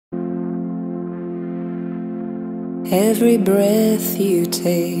Every breath you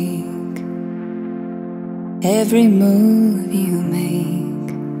take, every move you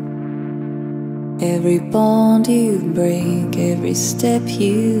make, every bond you break, every step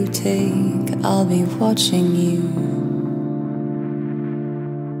you take, I'll be watching you.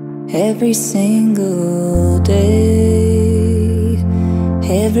 Every single day,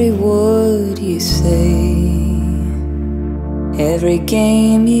 every word you say, every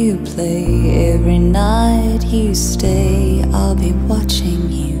game you play, every night you stay, I'll be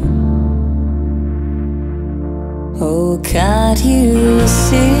watching you. Oh, can't you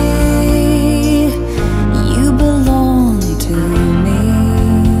see you belong to me?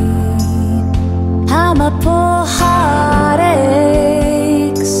 How my poor heart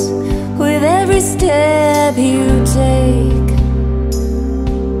aches with every step you take,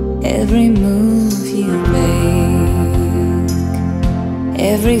 every move you make,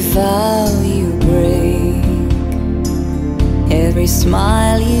 every vow you break, every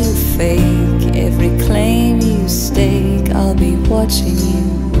smile you fake, every claim you stake, I'll be watching you.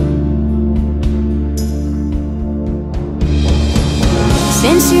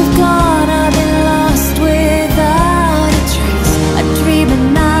 Since you've gone, I've been lost without a trace. I dream at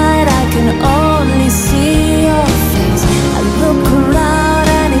night, I can only see your face. I look around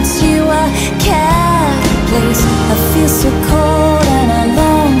and it's you I can't replace. I feel so cold and I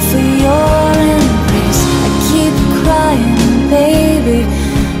long for your embrace. I keep crying, baby,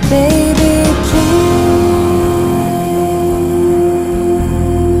 baby, please.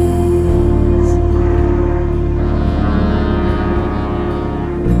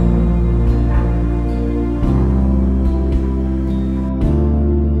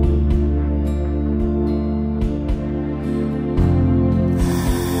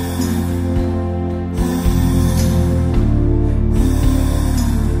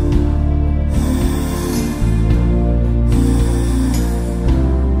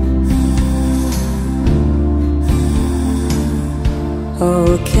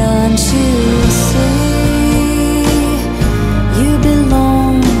 Oh, can't you see you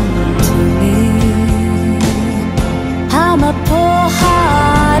belong to me? How my poor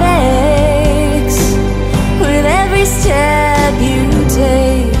heart aches with every step you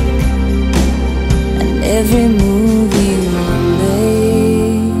take, and every move you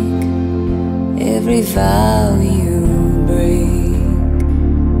make, every vow you break,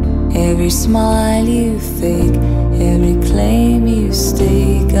 every smile you fake, every claim you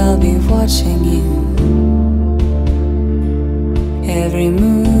stake, I'll be watching you. Every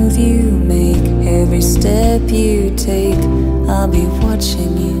move you make, every step you take, I'll be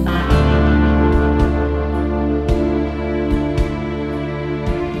watching you.